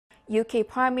UK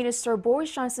Prime Minister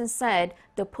Boris Johnson said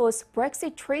the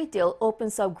post-Brexit trade deal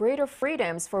opens up greater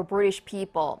freedoms for British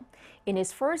people. In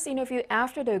his first interview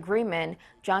after the agreement,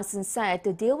 Johnson said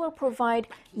the deal will provide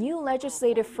new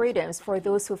legislative freedoms for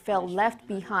those who felt left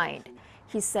behind.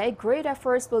 He said great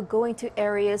efforts will go into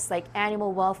areas like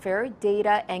animal welfare,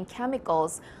 data, and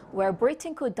chemicals, where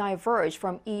Britain could diverge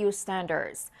from EU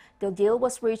standards. The deal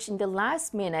was reached in the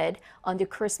last minute on the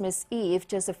Christmas Eve,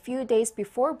 just a few days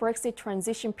before Brexit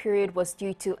transition period was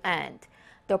due to end.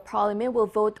 The Parliament will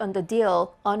vote on the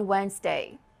deal on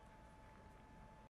Wednesday.